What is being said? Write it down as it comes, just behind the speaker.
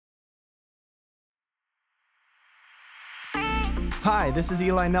Hi, this is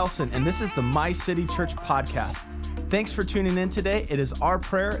Eli Nelson, and this is the My City Church podcast. Thanks for tuning in today. It is our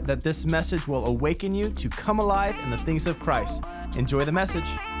prayer that this message will awaken you to come alive in the things of Christ. Enjoy the message.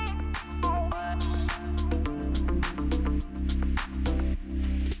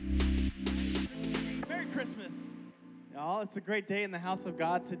 Merry Christmas, y'all. It's a great day in the house of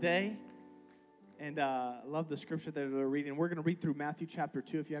God today. And I love the scripture that we're reading. We're going to read through Matthew chapter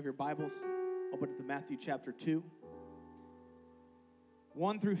 2. If you have your Bibles, open it to Matthew chapter 2.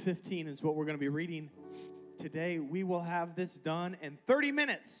 1 through 15 is what we're going to be reading today. We will have this done in 30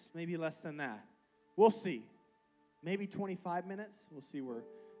 minutes, maybe less than that. We'll see. Maybe 25 minutes. We'll see where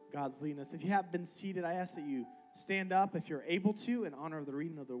God's leading us. If you have been seated, I ask that you stand up if you're able to in honor of the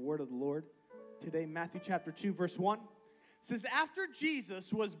reading of the word of the Lord. Today, Matthew chapter 2, verse 1 says, "After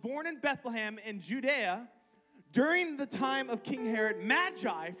Jesus was born in Bethlehem in Judea, during the time of King Herod,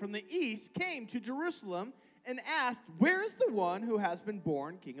 Magi from the east came to Jerusalem and asked, 'Where is the one who has been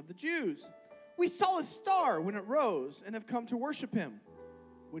born King of the Jews? We saw a star when it rose and have come to worship him.'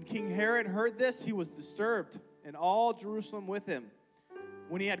 When King Herod heard this, he was disturbed, and all Jerusalem with him.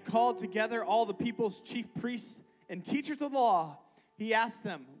 When he had called together all the people's chief priests and teachers of the law, he asked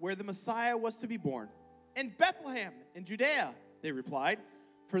them where the Messiah was to be born. 'In Bethlehem, in Judea,' they replied,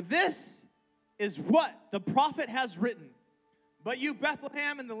 'for this is what the prophet has written. But you,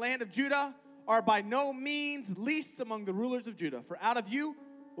 Bethlehem, in the land of Judah, are by no means least among the rulers of Judah. For out of you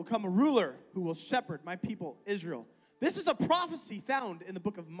will come a ruler who will shepherd my people Israel.'" This is a prophecy found in the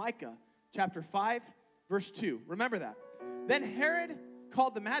book of Micah, chapter 5, verse 2. Remember that. Then Herod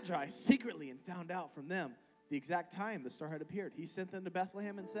called the Magi secretly and found out from them the exact time the star had appeared. He sent them to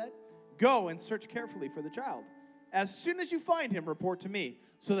Bethlehem and said, "Go and search carefully for the child. As soon as you find him, report to me,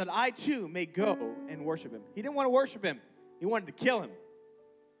 so that I too may go and worship him." He didn't want to worship him. He wanted to kill him.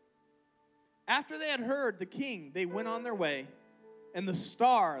 After they had heard the king, they went on their way, and the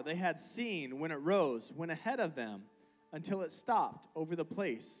star they had seen when it rose went ahead of them until it stopped over the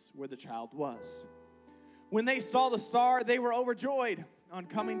place where the child was. When they saw the star, they were overjoyed. On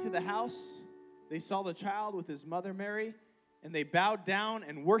coming to the house, they saw the child with his mother Mary, and they bowed down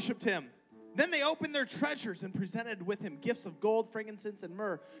and worshiped him. Then they opened their treasures and presented with him gifts of gold, frankincense, and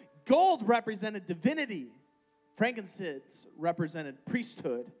myrrh. Gold represented divinity, frankincense represented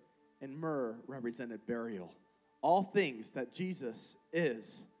priesthood, and myrrh represented burial. All things that Jesus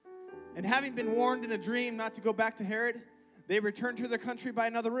is. And having been warned in a dream not to go back to Herod, they returned to their country by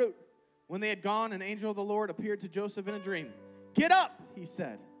another route. When they had gone, an angel of the Lord appeared to Joseph in a dream. "Get up," he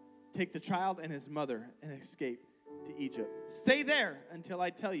said, "take the child and his mother and escape to Egypt. Stay there until I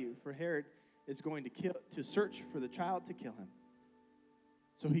tell you, for Herod is going to search for the child to kill him."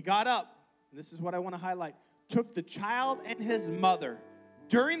 So he got up, and this is what I want to highlight, took the child and his mother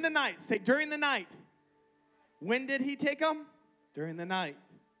during the night. Say, during the night. When did he take them? During the night.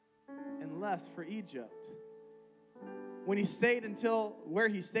 And left for Egypt. Where he stayed until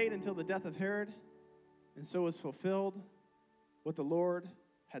the death of Herod, and so was fulfilled what the Lord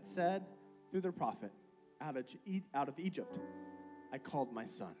had said through the prophet, out of Egypt I called my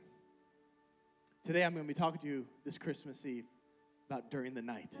son. Today I'm going to be talking to you this Christmas Eve about during the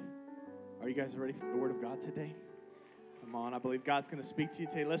night. Are you guys ready for the word of God today? Come on, I believe God's going to speak to you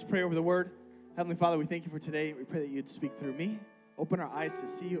today. Let's pray over the word. Heavenly Father, we thank you for today. We pray that you'd speak through me. Open our eyes to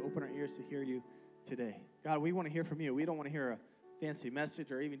see you. Open our ears to hear you today. God, we want to hear from you. We don't want to hear a fancy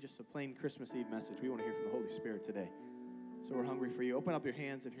message or even just a plain Christmas Eve message. We want to hear from the Holy Spirit today. So we're hungry for you. Open up your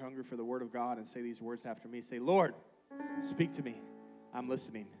hands if you're hungry for the word of God and say these words after me. Say, "Lord, speak to me. I'm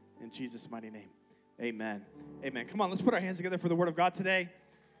listening." In Jesus' mighty name, amen. Amen. Come on, let's put our hands together for the word of God today.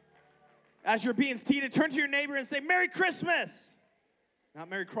 As you're being seated, turn to your neighbor and say, "Merry Christmas." Not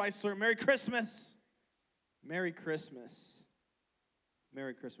Merry Chrysler, Merry Christmas. Merry Christmas.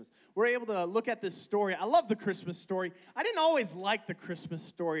 Merry Christmas. We're able to look at this story. I love the Christmas story. I didn't always like the Christmas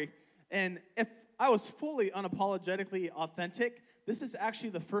story. And if I was fully unapologetically authentic, this is actually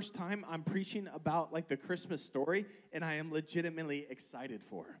the first time I'm preaching about like the Christmas story, and I am legitimately excited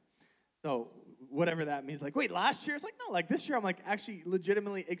for it. So whatever that means, like, wait, last year? It's like, no, like this year I'm like actually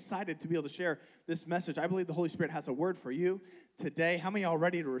legitimately excited to be able to share this message. I believe the Holy Spirit has a word for you today. How many of y'all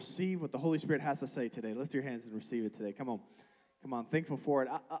ready to receive what the Holy Spirit has to say today? Lift your hands and receive it today. Come on. Come on, thankful for it.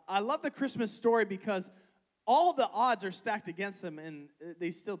 I love the Christmas story because all the odds are stacked against them, and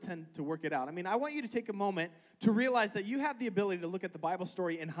they still tend to work it out. I mean, I want you to take a moment to realize that you have the ability to look at the Bible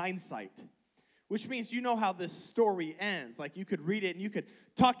story in hindsight, which means you know how this story ends. Like, you could read it, and you could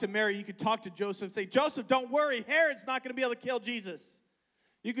talk to Mary, you could talk to Joseph, say, "Joseph, don't worry, Herod's not going to be able to kill Jesus."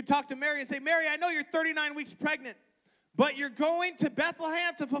 You could talk to Mary and say, "Mary, I know you're 39 weeks pregnant, but you're going to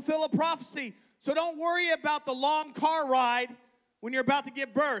Bethlehem to fulfill a prophecy, so don't worry about the long car ride. when you're about to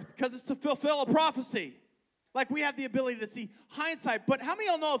give birth because it's to fulfill a prophecy. Like, we have the ability to see hindsight. But how many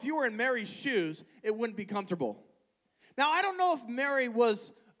of y'all know if you were in Mary's shoes, it wouldn't be comfortable? Now, I don't know if Mary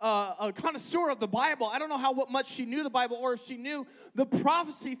was a connoisseur of the Bible. I don't know how much she knew the Bible, or if she knew the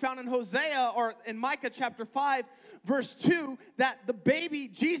prophecy found in Hosea or in Micah chapter 5, verse 2, that the baby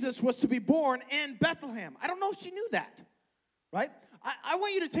Jesus was to be born in Bethlehem. I don't know if she knew that, right? I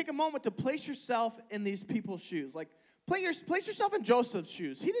want you to take a moment to place yourself in these people's shoes. Like, place yourself in Joseph's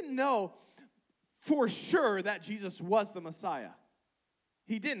shoes. He didn't know for sure that Jesus was the Messiah.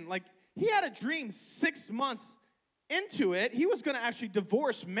 He didn't. Like, he had a dream 6 months into it. He was going to actually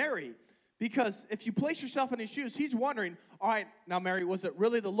divorce Mary, because if you place yourself in his shoes, he's wondering, all right, now, Mary, was it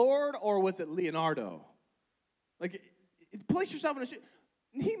really the Lord or was it Leonardo? Like, place yourself in his shoes.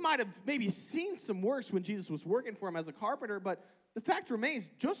 He might have maybe seen some works when Jesus was working for him as a carpenter, but the fact remains,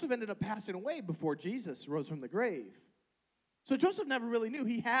 Joseph ended up passing away before Jesus rose from the grave. So Joseph never really knew.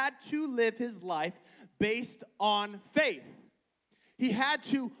 He had to live his life based on faith. He had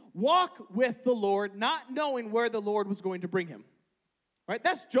to walk with the Lord, not knowing where the Lord was going to bring him. Right?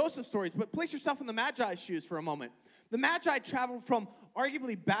 That's Joseph's story. But place yourself in the Magi's shoes for a moment. The Magi traveled from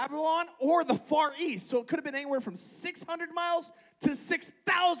arguably Babylon or the Far East. So it could have been anywhere from 600 miles to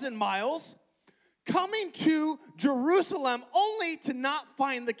 6,000 miles, coming to Jerusalem only to not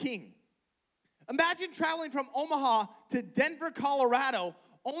find the king. Imagine traveling from Omaha to Denver, Colorado,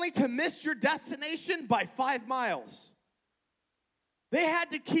 only to miss your destination by 5 miles. They had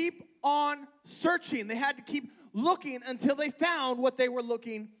to keep on searching. They had to keep looking until they found what they were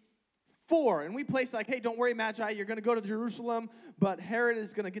looking for. And we place like, hey, don't worry, Magi, you're going to go to Jerusalem, but Herod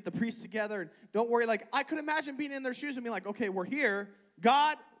is going to get the priests together. And don't worry. Like, I could imagine being in their shoes and being like, okay, we're here.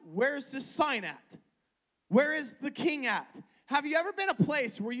 God, where's this sign at? Where is the king at? Have you ever been a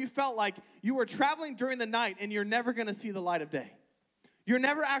place where you felt like you were traveling during the night and you're never going to see the light of day? You're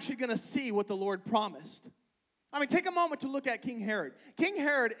never actually going to see what the Lord promised. I mean, take a moment to look at King Herod. King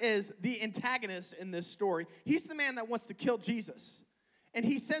Herod is the antagonist in this story. He's the man that wants to kill Jesus. And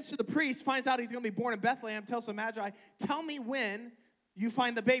he sends to the priest, finds out he's going to be born in Bethlehem, tells the Magi, tell me when you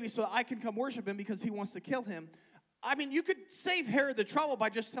find the baby so that I can come worship him, because he wants to kill him. I mean, you could save Herod the trouble by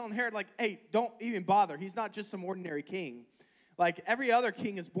just telling Herod, like, hey, don't even bother. He's not just some ordinary king. Like, every other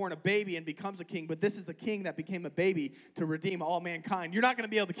king is born a baby and becomes a king, but this is a king that became a baby to redeem all mankind. You're not going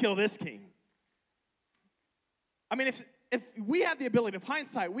to be able to kill this king. I mean, if we had the ability of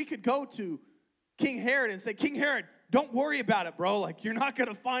hindsight, we could go to King Herod and say, King Herod, don't worry about it, bro. Like, you're not going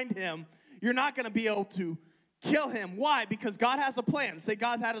to find him. You're not going to be able to kill him. Why? Because God has a plan. Say,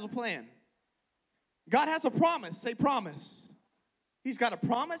 God has a plan. God has a promise. Say, promise. He's got a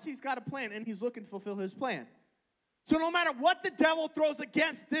promise. He's got a plan, and he's looking to fulfill his plan. So no matter what the devil throws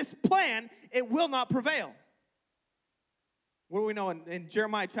against this plan, it will not prevail. What do we know in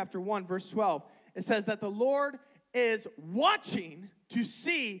Jeremiah chapter 1, verse 12? It says that the Lord is watching to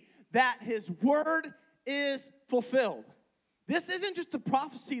see that his word is fulfilled. This isn't just a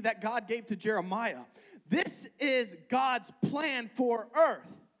prophecy that God gave to Jeremiah. This is God's plan for earth.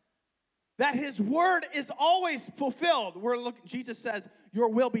 That his word is always fulfilled. Jesus says, your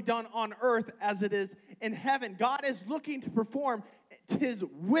will be done on earth as it is in heaven. God is looking to perform his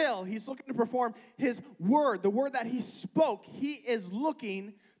will. He's looking to perform his word. The word that he spoke, he is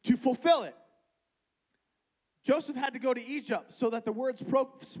looking to fulfill it. Joseph had to go to Egypt so that the words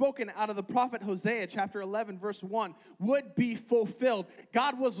spoken out of the prophet Hosea chapter 11 verse 1 would be fulfilled.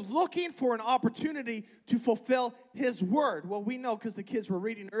 God was looking for an opportunity to fulfill his word. Well, we know, because the kids were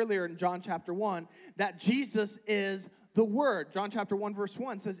reading earlier in John chapter 1, that Jesus is the Word. John chapter 1 verse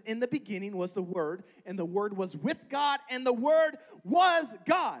 1 says, in the beginning was the Word, and the Word was with God, and the Word was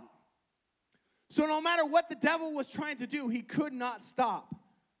God. So no matter what the devil was trying to do, he could not stop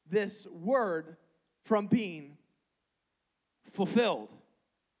this word from being fulfilled.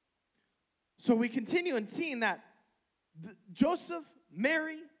 So we continue in seeing that Joseph,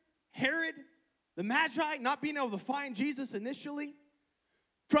 Mary, Herod, the Magi not being able to find Jesus initially,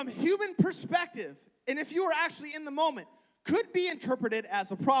 from human perspective, and if you were actually in the moment, could be interpreted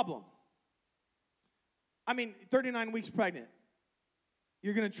as a problem. I mean, 39 weeks pregnant.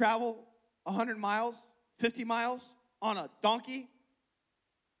 You're going to travel 100 miles, 50 miles on a donkey?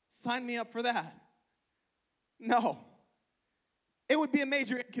 Sign me up for that. No. It would be a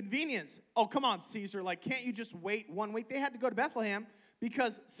major inconvenience. Oh, come on, Caesar. Like, can't you just wait 1 week? They had to go to Bethlehem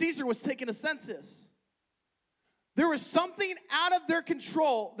because Caesar was taking a census. There was something out of their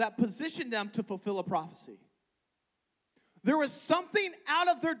control that positioned them to fulfill a prophecy. There was something out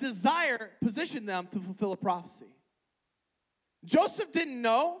of their desire positioned them to fulfill a prophecy. Joseph didn't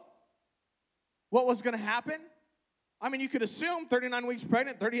know what was going to happen. I mean, you could assume 39 weeks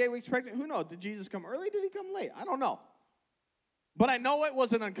pregnant, 38 weeks pregnant. Who knows? Did Jesus come early? Did he come late? I don't know. But I know it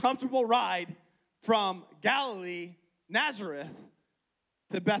was an uncomfortable ride from Galilee, Nazareth,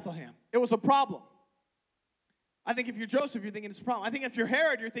 to Bethlehem. It was a problem. I think if you're Joseph, you're thinking it's a problem. I think if you're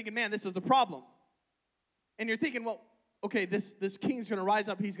Herod, you're thinking, man, this is the problem. And you're thinking, well, okay, this king's going to rise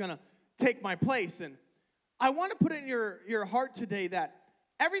up. He's going to take my place. And I want to put in your heart today that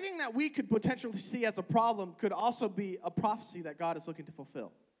everything that we could potentially see as a problem could also be a prophecy that God is looking to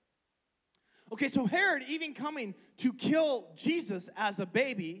fulfill. Okay, so Herod even coming to kill Jesus as a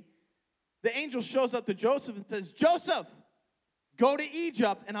baby, the angel shows up to Joseph and says, Joseph, go to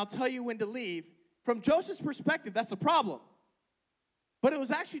Egypt and I'll tell you when to leave. From Joseph's perspective, that's a problem. But it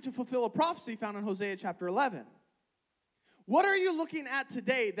was actually to fulfill a prophecy found in Hosea chapter 11. What are you looking at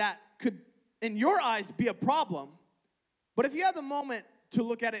today that could, in your eyes, be a problem? But if you have the moment to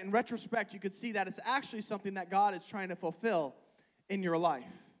look at it in retrospect, you could see that it's actually something that God is trying to fulfill in your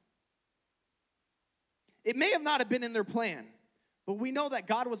life. It may have not been in their plan, but we know that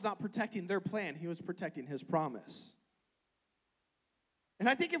God was not protecting their plan. He was protecting his promise. And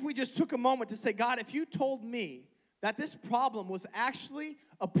I think if we just took a moment to say, God, if you told me that this problem was actually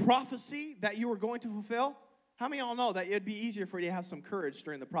a prophecy that you were going to fulfill, how many of y'all know that it'd be easier for you to have some courage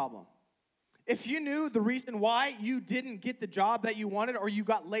during the problem? If you knew the reason why you didn't get the job that you wanted or you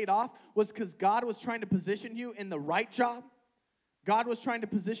got laid off was because God was trying to position you in the right job, God was trying to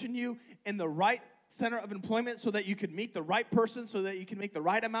position you in the right center of employment so that you could meet the right person, so that you can make the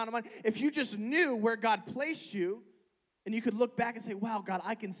right amount of money, if you just knew where God placed you and you could look back and say, wow, God,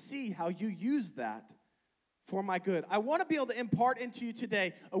 I can see how you used that for my good. I want to be able to impart into you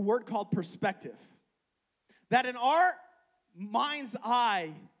today a word called perspective. That in our mind's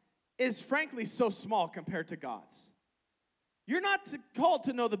eye is frankly so small compared to God's. You're not called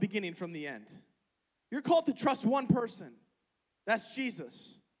to know the beginning from the end. You're called to trust one person. That's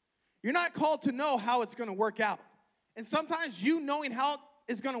Jesus. You're not called to know how it's going to work out. And sometimes you knowing how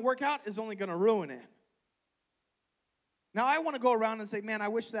it's going to work out is only going to ruin it. Now, I want to go around and say, man, I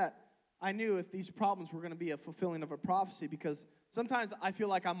wish that I knew if these problems were going to be a fulfilling of a prophecy, because sometimes I feel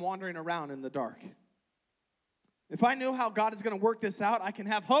like I'm wandering around in the dark. If I knew how God is going to work this out, I can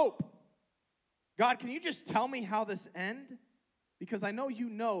have hope. God, can you just tell me how this ends? Because I know you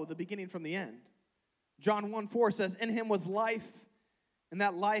know the beginning from the end. John 1:4 says, in him was life, and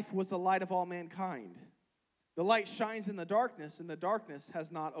that life was the light of all mankind. The light shines in the darkness, and the darkness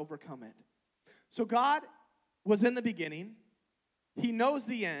has not overcome it. So God was in the beginning. He knows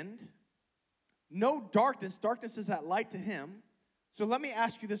the end. No darkness. Darkness is at light to him. So let me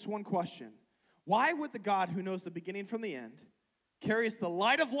ask you this one question. Why would the God who knows the beginning from the end, carries the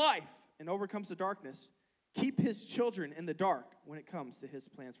light of life and overcomes the darkness, keep his children in the dark when it comes to his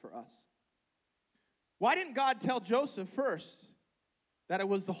plans for us? Why didn't God tell Joseph first that it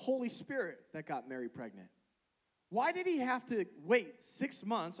was the Holy Spirit that got Mary pregnant? Why did he have to wait 6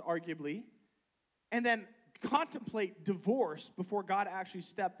 months, arguably, and then contemplate divorce before God actually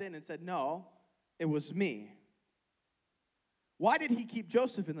stepped in and said, no, it was me? Why did he keep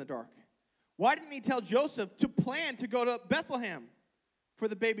Joseph in the dark? Why didn't he tell Joseph to plan to go to Bethlehem for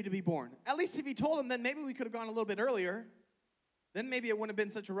the baby to be born? At least if he told him, then maybe we could have gone a little bit earlier. Then maybe it wouldn't have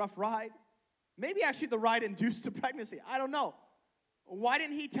been such a rough ride. Maybe actually the ride induced the pregnancy. I don't know. Why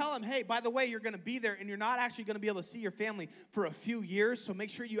didn't he tell him, hey, by the way, you're going to be there and you're not actually going to be able to see your family for a few years, so make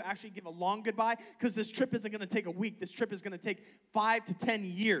sure you actually give a long goodbye, because this trip isn't going to take a week. This trip is going to take 5 to 10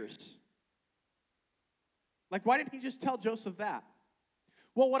 years. Like, why didn't he just tell Joseph that?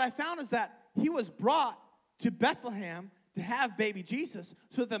 Well, what I found is that he was brought to Bethlehem to have baby Jesus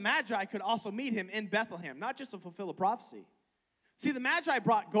so that the Magi could also meet him in Bethlehem, not just to fulfill a prophecy. See, the Magi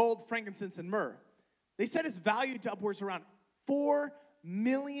brought gold, frankincense, and myrrh. They said it's valued to upwards around $4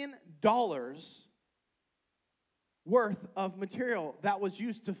 million worth of material that was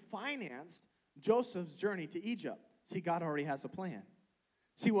used to finance Joseph's journey to Egypt. See, God already has a plan.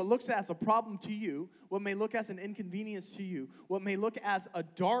 See, what looks as a problem to you, what may look as an inconvenience to you, what may look as a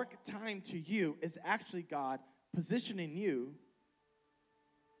dark time to you, is actually God positioning you.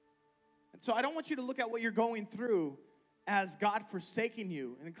 And so I don't want you to look at what you're going through as God forsaking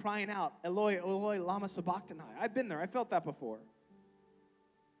you and crying out, Eloi, Eloi, lama sabachthani. I've been there. I felt that before.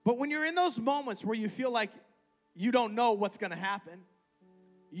 But when you're in those moments where you feel like you don't know what's going to happen,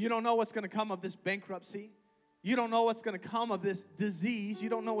 you don't know what's going to come of this bankruptcy, you don't know what's going to come of this disease, you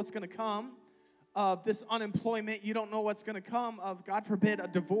don't know what's going to come of this unemployment, you don't know what's going to come of, God forbid, a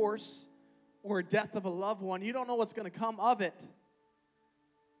divorce or a death of a loved one, you don't know what's going to come of it.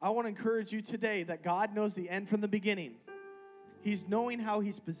 I want to encourage you today that God knows the end from the beginning. He's knowing how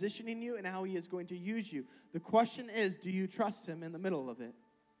he's positioning you and how he is going to use you. The question is, do you trust him in the middle of it?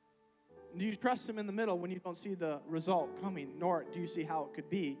 Do you trust him in the middle when you don't see the result coming, nor do you see how it could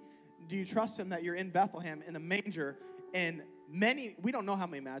be? Do you trust him that you're in Bethlehem in a manger and we don't know how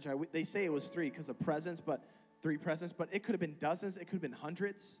many magi, they say it was 3 because of presents, but 3 presents, but it could have been dozens, it could have been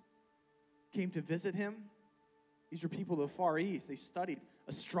hundreds, came to visit him. These were people of the Far East. They studied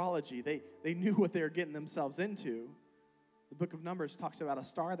astrology. They knew what they were getting themselves into. The book of Numbers talks about a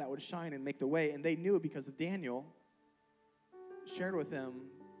star that would shine and make the way, and they knew it because of Daniel shared with them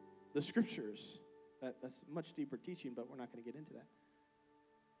the scriptures. That's much deeper teaching, but we're not going to get into that.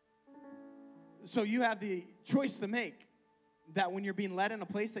 So you have the choice to make that when you're being led in a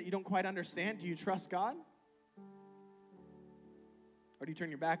place that you don't quite understand, do you trust God? Or do you turn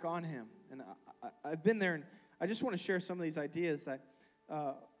your back on him? And I've been there, and I just want to share some of these ideas that,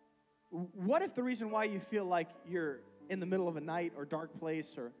 what if the reason why you feel like you're in the middle of a night or dark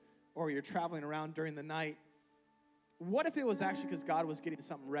place or you're traveling around during the night, what if it was actually because God was getting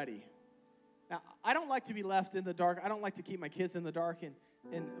something ready? Now, I don't like to be left in the dark. I don't like to keep my kids in the dark.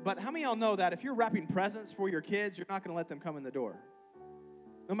 But how many of y'all know that if you're wrapping presents for your kids, you're not going to let them come in the door?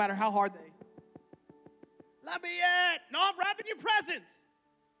 No matter how hard let me in. No, I'm wrapping your presents.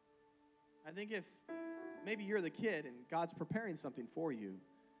 I think if maybe you're the kid and God's preparing something for you,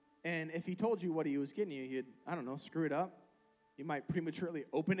 and if he told you what he was getting you, you'd, I don't know, screw it up. You might prematurely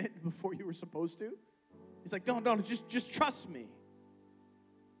open it before you were supposed to. He's like, no, just trust me.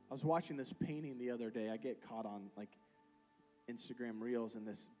 I was watching this painting the other day. I get caught on, like, Instagram Reels, and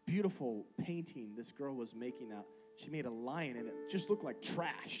this beautiful painting this girl was making out. She made a lion, and it just looked like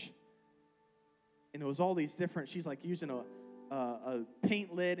trash. And it was all these different, she's, like, using a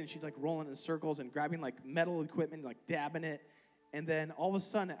paint lid, and she's, like, rolling in circles and grabbing, like, metal equipment, like, dabbing it. And then all of a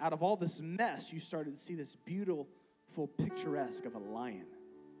sudden, out of all this mess, you started to see this beautiful, picturesque of a lion.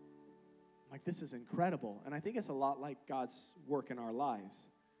 I'm like, this is incredible. And I think it's a lot like God's work in our lives.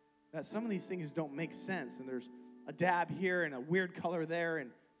 That some of these things don't make sense. And there's a dab here and a weird color there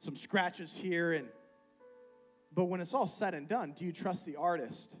and some scratches here. But when it's all said and done, do you trust the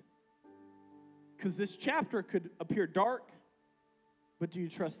artist? Because this chapter could appear dark, but do you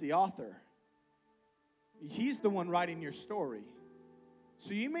trust the author? He's the one writing your story.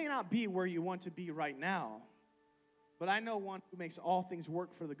 So you may not be where you want to be right now, but I know one who makes all things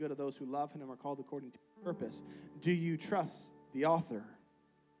work for the good of those who love him and are called according to his purpose. Do you trust the author?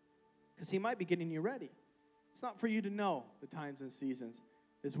 Because he might be getting you ready. It's not for you to know the times and seasons.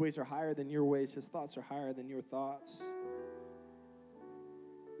 His ways are higher than your ways. His thoughts are higher than your thoughts.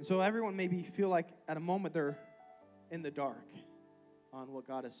 And so everyone maybe feel like at a moment they're in the dark on what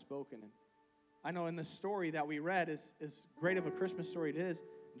God has spoken. And I know in the story that we read, as great of a Christmas story it is,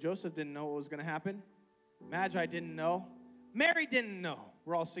 Joseph didn't know what was going to happen. Magi didn't know. Mary didn't know.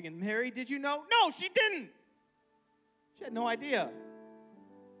 We're all singing, Mary, did you know? No, she didn't. She had no idea.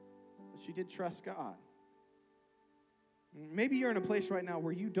 But she did trust God. Maybe you're in a place right now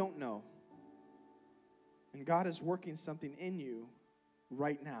where you don't know. And God is working something in you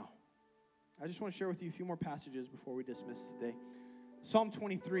right now. I just want to share with you a few more passages before we dismiss today. Psalm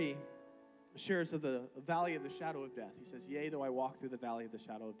 23 shares of the valley of the shadow of death. He says, yea, though I walk through the valley of the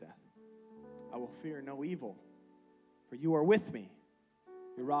shadow of death, I will fear no evil, for you are with me.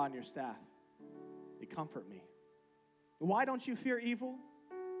 Your rod and your staff, they comfort me. Why don't you fear evil?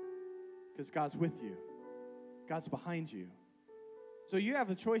 Because God's with you. God's behind you. So you have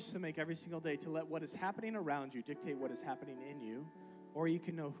a choice to make every single day to let what is happening around you dictate what is happening in you, or you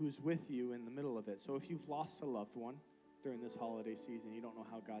can know who's with you in the middle of it. So if you've lost a loved one during this holiday season, you don't know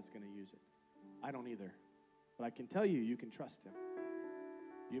how God's going to use it. I don't either. But I can tell you, you can trust him.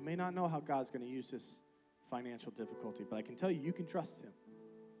 You may not know how God's going to use this financial difficulty, but I can tell you, you can trust him.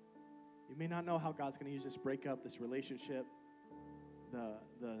 You may not know how God's going to use this breakup, this relationship, the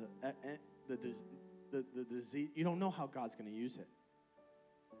disease. You don't know how God's going to use it.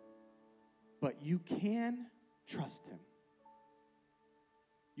 But you can trust him.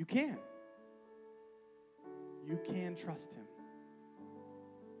 You can. You can trust him.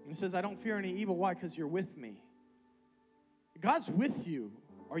 And he says, I don't fear any evil. Why? Because you're with me. God's with you.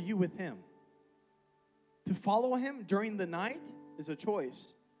 Are you with him? To follow him during the night is a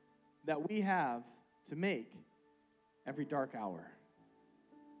choice that we have to make every dark hour.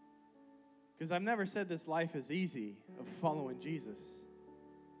 Because I've never said this life is easy of following Jesus.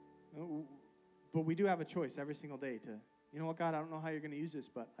 But we do have a choice every single day to, you know what, God, I don't know how you're going to use this,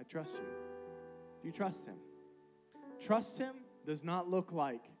 but I trust you. Do you trust him? Trust him does not look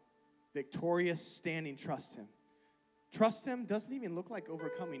like victorious standing trust him. Trust him doesn't even look like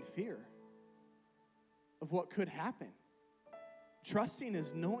overcoming fear of what could happen. Trusting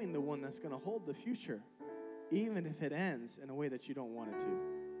is knowing the one that's going to hold the future, even if it ends in a way that you don't want it to.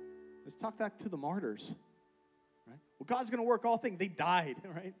 Let's talk back to the martyrs, right? Well, God's going to work all things. They died,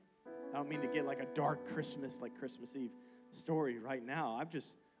 right? I don't mean to get like a dark Christmas, like Christmas Eve story right now.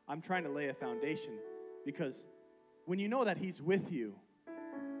 I'm trying to lay a foundation, because when you know that he's with you,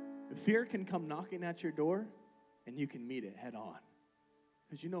 fear can come knocking at your door and you can meet it head on,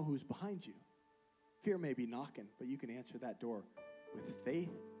 because you know who's behind you. Fear may be knocking, but you can answer that door with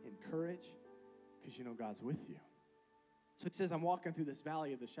faith and courage, because you know God's with you. So it says, I'm walking through this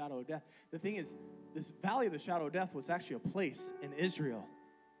valley of the shadow of death. The thing is, this valley of the shadow of death was actually a place in Israel.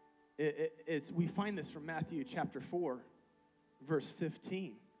 We find this from Matthew chapter 4, verse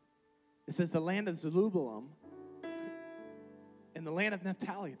 15. It says, the land of Zebulun and the land of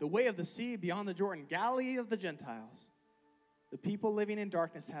Naphtali, the way of the sea beyond the Jordan, Galilee of the Gentiles. The people living in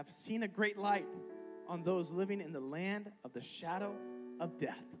darkness have seen a great light. On those living in the land of the shadow of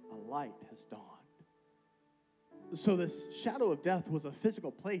death, a light has dawned. So this shadow of death was a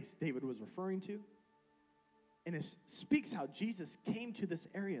physical place David was referring to. And it speaks how Jesus came to this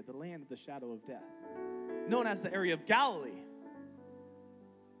area, the land of the shadow of death, known as the area of Galilee.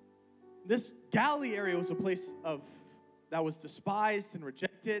 This Galilee area was a place that was despised and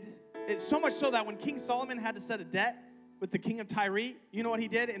rejected. It's so much so that when King Solomon had to set a debt with the king of Tyre, you know what he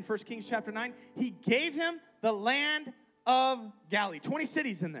did in 1 Kings chapter 9? He gave him the land of Galilee. 20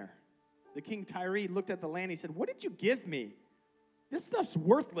 cities in there. The king Tyre looked at the land. He said, what did you give me? This stuff's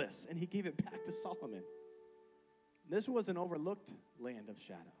worthless. And he gave it back to Solomon. This was an overlooked land of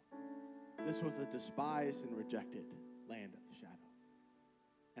shadow. This was a despised and rejected land of shadow.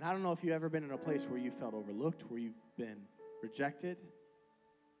 And I don't know if you've ever been in a place where you felt overlooked, where you've been rejected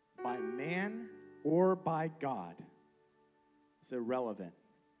by man or by God. It's irrelevant.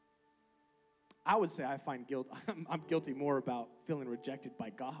 I would say I'm guilty more about feeling rejected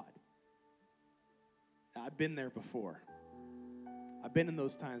by God. I've been there before. I've been in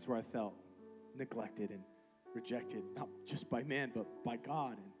those times where I felt neglected and rejected, not just by man, but by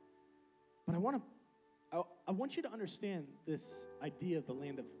God. But I want you to understand this idea of the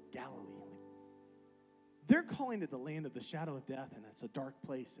land of Galilee. They're calling it the land of the shadow of death, and it's a dark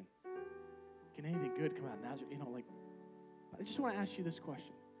place. And can anything good come out of Nazareth? But I just want to ask you this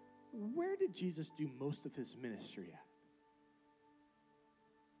question. Where did Jesus do most of his ministry at?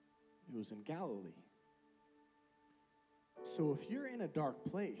 It was in Galilee. So if you're in a dark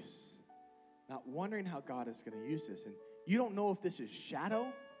place, not wondering how God is going to use this, and you don't know if this is shadow,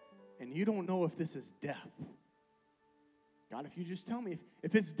 and you don't know if this is death. God, if you just tell me,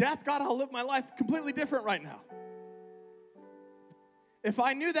 if it's death, God, I'll live my life completely different right now. If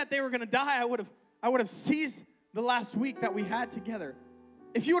I knew that they were going to die, I would have seized the last week that we had together.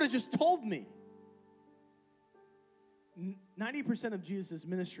 If you would have just told me. 90% of Jesus'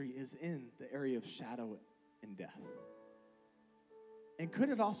 ministry is in the area of shadow and death. And could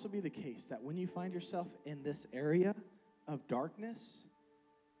it also be the case that when you find yourself in this area of darkness,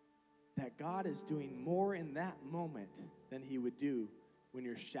 that God is doing more in that moment than he would do when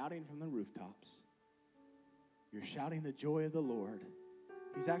you're shouting from the rooftops? You're shouting the joy of the Lord.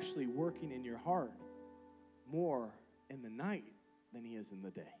 He's actually working in your heart more in the night than he is in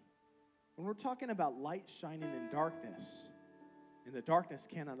the day. When we're talking about light shining in darkness, and the darkness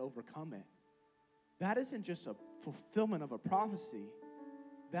cannot overcome it, that isn't just a fulfillment of a prophecy.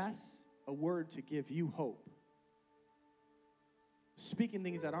 That's a word to give you hope. Speaking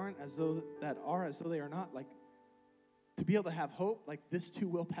things that are as though they are not, like to be able to have hope, like this too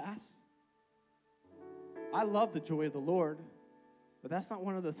will pass. I love the joy of the Lord, but that's not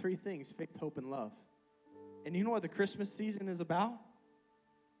one of the three things: faith, hope, and love. And you know what the Christmas season is about?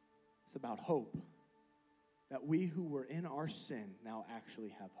 It's about hope. That we who were in our sin now actually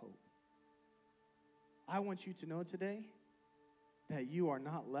have hope. I want you to know today that you are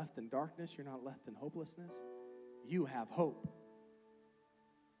not left in darkness. You're not left in hopelessness. You have hope.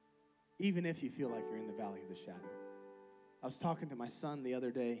 Even if you feel like you're in the valley of the shadow. I was talking to my son the other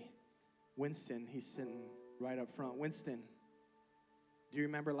day, Winston. He's sitting right up front. Winston, do you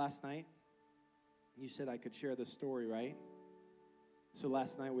remember last night? You said I could share the story, right? So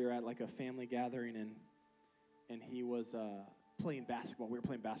last night we were at like a family gathering, and he was playing basketball. We were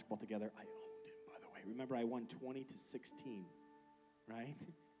playing basketball together. I owned him, by the way. Remember, I won 20-16, right?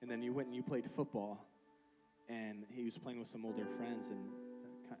 And then you went and you played football, and he was playing with some older friends and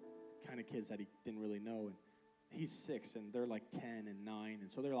kind of kids that he didn't really know. And he's 6, and they're like 10 and 9,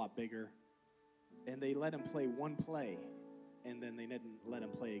 and so they're a lot bigger. And they let him play one play, and then they didn't let him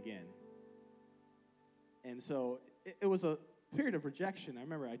play again. And so it was a period of rejection. I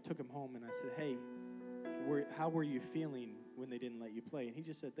remember I took him home, and I said, hey, how were you feeling when they didn't let you play? And he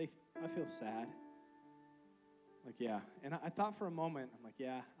just said, I feel sad. Like, yeah. And I thought for a moment, I'm like,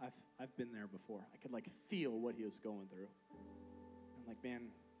 yeah, I've been there before. I could, like, feel what he was going through. I'm like, man.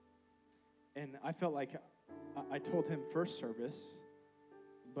 And I felt like I told him first service,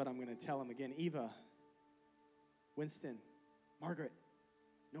 but I'm going to tell him again. Eva, Winston, Margaret,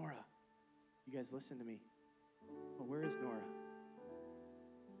 Nora, you guys listen to me. Oh, where is Nora?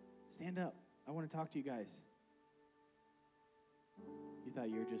 Stand up. I want to talk to you guys. You thought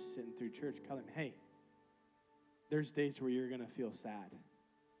you were just sitting through church coloring. Hey, there's days where you're going to feel sad.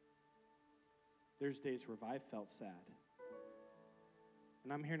 There's days where I've felt sad.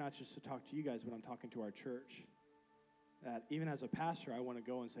 And I'm here not just to talk to you guys, but I'm talking to our church. That even as a pastor, I want to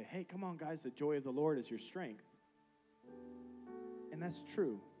go and say, hey, come on, guys, the joy of the Lord is your strength. And that's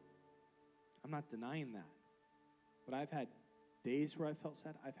true. I'm not denying that. But I've had days where I felt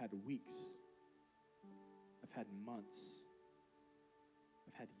sad. I've had weeks. I've had months.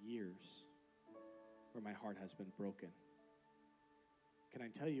 I've had years where my heart has been broken. Can I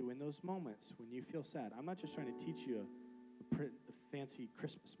tell you, in those moments when you feel sad, I'm not just trying to teach you a fancy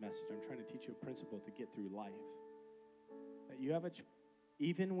Christmas message. I'm trying to teach you a principle to get through life. That you have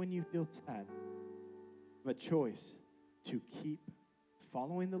even when you feel sad, you have a choice to keep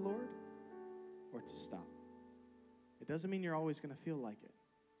following the Lord or to stop. It doesn't mean you're always going to feel like it.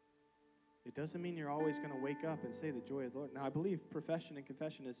 It doesn't mean you're always going to wake up and say the joy of the Lord. Now, I believe profession and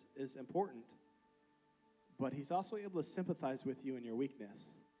confession is important, but he's also able to sympathize with you in your weakness.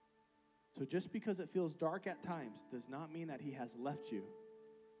 So just because it feels dark at times does not mean that he has left you.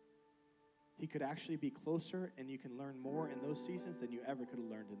 He could actually be closer, and you can learn more in those seasons than you ever could have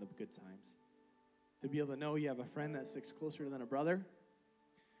learned in the good times. To be able to know you have a friend that sticks closer than a brother.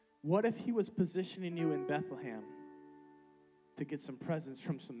 What if he was positioning you in Bethlehem to get some presents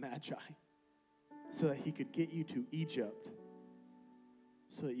from some magi so that he could get you to Egypt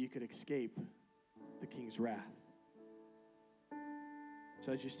so that you could escape the king's wrath?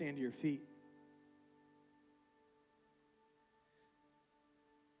 So as you stand to your feet,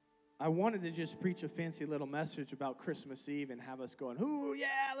 I wanted to just preach a fancy little message about Christmas Eve and have us going, ooh, yeah,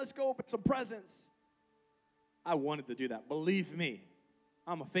 let's go open some presents. I wanted to do that. Believe me,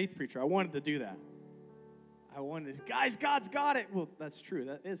 I'm a faith preacher. I wanted to do that. I wanted to, guys, God's got it. Well, that's true.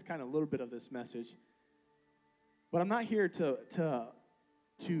 That is kind of a little bit of this message. But I'm not here to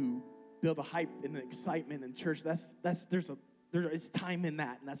build a hype and excitement in church. There's time in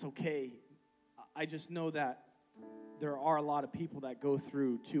that, and that's okay. I just know that there are a lot of people that go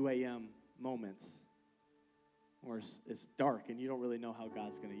through 2 a.m. moments where it's dark and you don't really know how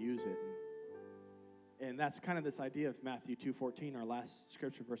God's going to use it. And that's kind of this idea of Matthew 2:14, our last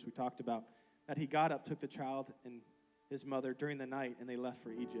scripture verse we talked about, that he got up, took the child and his mother during the night, and they left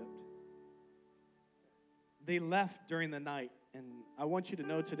for Egypt. They left during the night, and I want you to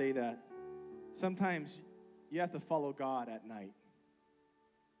know today that sometimes you have to follow God at night.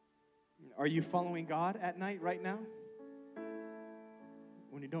 Are you following God at night right now?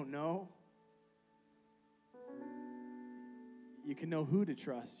 When you don't know, you can know who to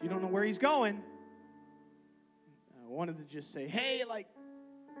trust. You don't know where he's going. I wanted to just say, hey, like,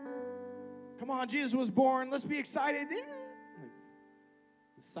 come on, Jesus was born. Let's be excited. Yeah. Like,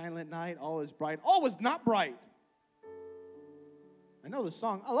 the silent night, all is bright. All was not bright. I know the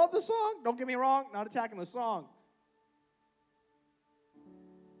song. I love the song. Don't get me wrong. Not attacking the song.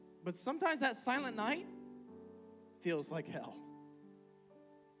 But sometimes that silent night feels like hell.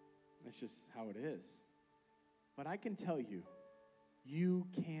 That's just how it is. But I can tell you, you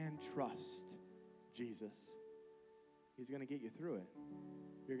can trust Jesus. He's going to get you through it.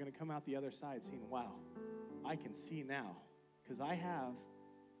 You're going to come out the other side saying, wow, I can see now because I have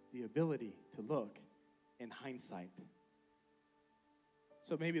the ability to look in hindsight.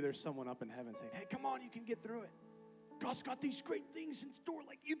 So maybe there's someone up in heaven saying, hey, come on, you can get through it. God's got these great things in store.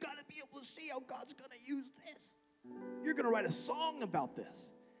 Like, you got to be able to see how God's going to use this. You're going to write a song about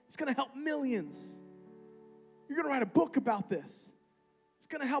this. It's going to help millions. You're going to write a book about this. It's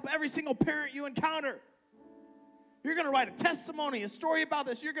going to help every single parent you encounter. You're going to write a testimony, a story about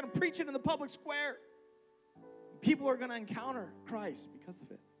this. You're going to preach it in the public square. People are going to encounter Christ because of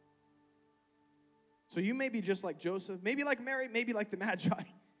it. So you may be just like Joseph, maybe like Mary, maybe like the Magi.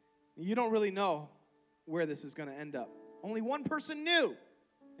 You don't really know where this is going to end up. Only one person knew,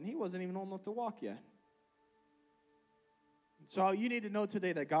 and he wasn't even old enough to walk yet. So you need to know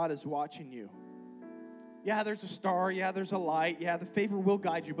today that God is watching you. Yeah, there's a star. Yeah, there's a light. Yeah, the favor will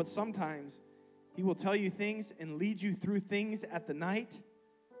guide you, but sometimes he will tell you things and lead you through things at the night.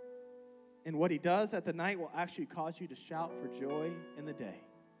 And what he does at the night will actually cause you to shout for joy in the day.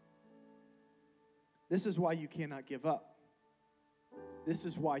 This is why you cannot give up. This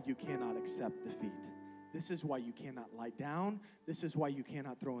is why you cannot accept defeat. This is why you cannot lie down. This is why you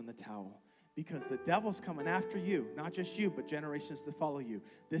cannot throw in the towel. Because the devil's coming after you, not just you, but generations to follow you.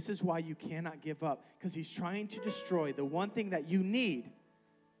 This is why you cannot give up, because he's trying to destroy the one thing that you need,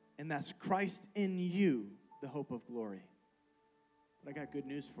 and that's Christ in you, the hope of glory. But I got good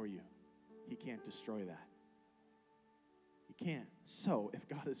news for you. He can't destroy that. He can't. So, if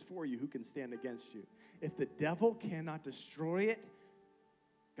God is for you, who can stand against you? If the devil cannot destroy it,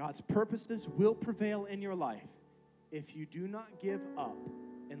 God's purposes will prevail in your life if you do not give up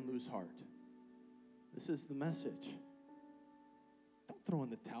and lose heart. This is the message. Don't throw in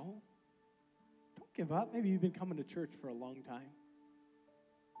the towel. Don't give up. Maybe you've been coming to church for a long time.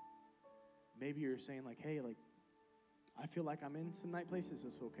 Maybe you're saying like, hey, like, I feel like I'm in some night places.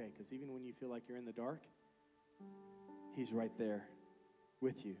 It's okay, because even when you feel like you're in the dark, he's right there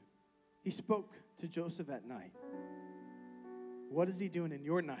with you. He spoke to Joseph at night. What is he doing in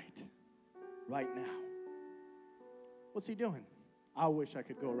your night right now? What's he doing? I wish I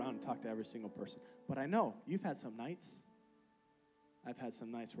could go around and talk to every single person. But I know you've had some nights. I've had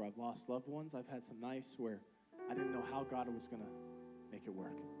some nights where I've lost loved ones. I've had some nights where I didn't know how God was going to make it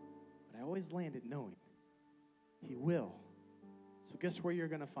work. But I always landed knowing he will. So guess where you're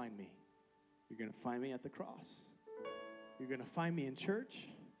going to find me? You're going to find me at the cross. You're going to find me in church.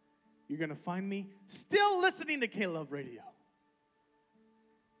 You're going to find me still listening to K-Love Radio.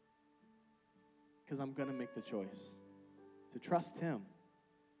 Because I'm going to make the choice to trust him.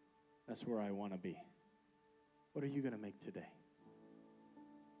 That's where I want to be. What are you going to make today?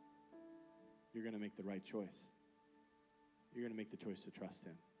 You're going to make the right choice. You're going to make the choice to trust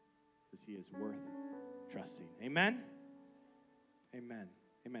him, because he is worth trusting. Amen? Amen.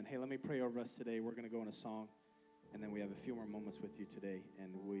 Amen. Hey, let me pray over us today. We're going to go in a song, and then we have a few more moments with you today,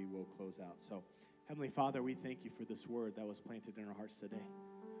 and we will close out. So, Heavenly Father, we thank you for this word that was planted in our hearts today.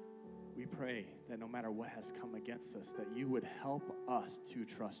 We pray that no matter what has come against us, that you would help us to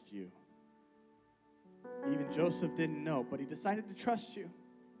trust you. Even Joseph didn't know, but he decided to trust you.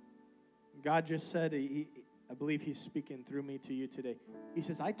 God just said, I believe he's speaking through me to you today. He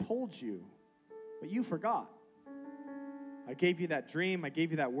says, I told you, but you forgot. I gave you that dream. I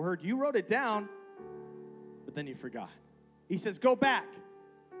gave you that word. You wrote it down, but then you forgot. He says, go back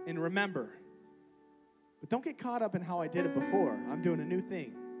and remember. But don't get caught up in how I did it before. I'm doing a new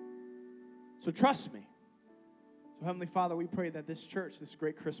thing. So trust me. So Heavenly Father, we pray that this church, this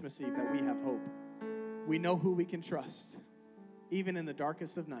great Christmas Eve, that we have hope. We know who we can trust, even in the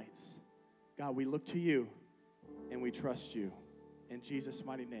darkest of nights. God, we look to you, and we trust you. In Jesus'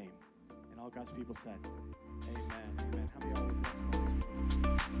 mighty name. And all God's people said, amen. Amen. How many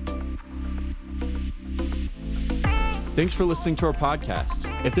Thanks for listening to our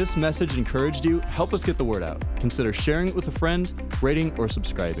podcast. If this message encouraged you, help us get the word out. Consider sharing it with a friend, rating, or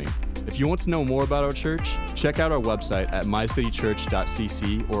subscribing. If you want to know more about our church, check out our website at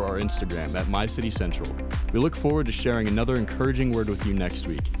mycitychurch.cc or our Instagram at mycitycentral. We look forward to sharing another encouraging word with you next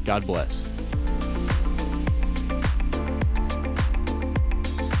week. God bless.